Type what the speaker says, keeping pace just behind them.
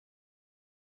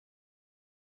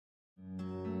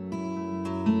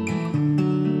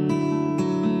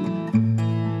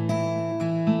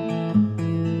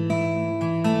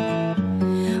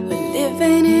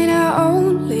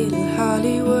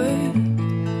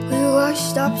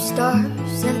washed up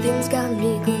stars, everything's got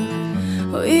me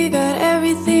good. We got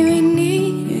everything we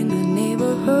need in the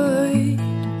neighborhood.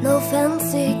 No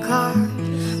fancy cars.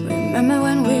 Remember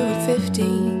when we were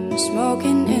 15,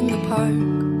 smoking in the park?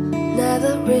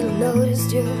 Never really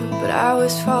noticed you, but I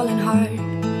was falling hard.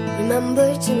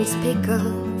 Remember Jimmy's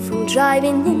pickup from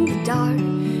driving in the dark?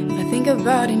 If I think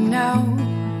about it now,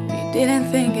 we didn't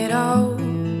think it all.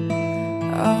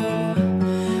 Oh,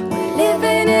 we're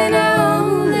living in our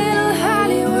own little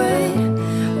Hollywood.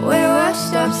 We're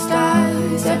washed up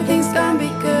stars, everything's gonna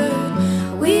be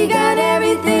good. We got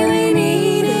everything we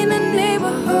need in the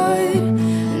neighborhood.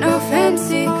 No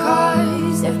fancy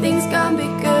cars, everything's gonna be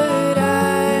good.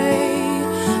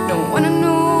 I don't wanna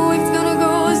know if it's gonna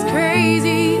go as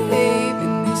crazy, babe,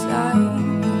 in this life.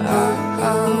 Oh,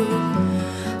 oh.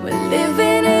 We're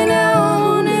living in our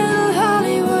own little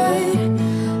Hollywood.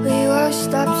 We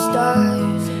washed up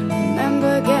stars.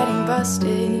 Remember getting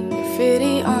busted,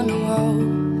 graffiti on the wall.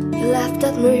 You laughed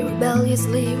at me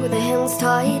rebelliously with your hands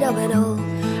tied up and all.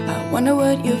 I wonder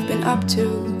what you've been up to.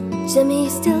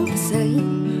 Jimmy's still the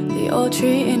same. The old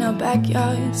tree in our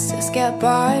backyard says get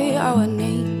by our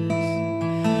names.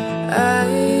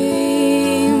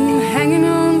 I'm hanging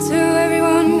on to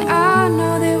everyone I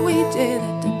know that we did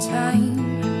at the time.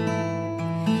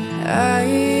 I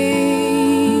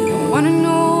don't wanna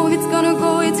know if it's gonna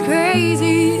go, it's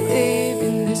crazy, babe,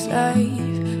 in this life.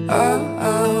 Oh,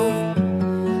 oh.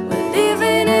 We're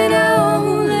living in our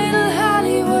own little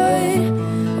Hollywood.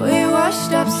 We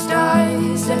washed up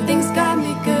stars, everything's gonna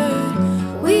be good.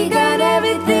 We got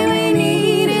everything we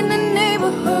need in the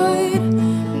neighborhood.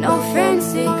 No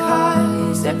fancy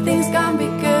cars, everything's gonna be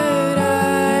good.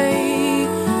 I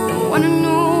don't wanna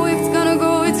know if it's gonna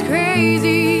go, it's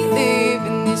crazy, babe,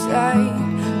 in this life.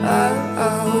 Oh,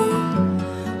 oh.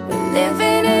 We're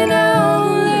living in our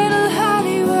own little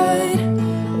Hollywood.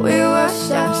 We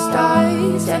washed up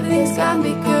stars, everything's gonna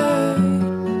be good.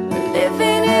 We're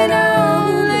living in our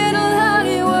own little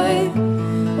Hollywood.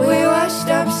 We washed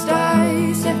up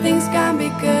stars, everything's gonna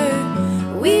be good.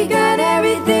 We got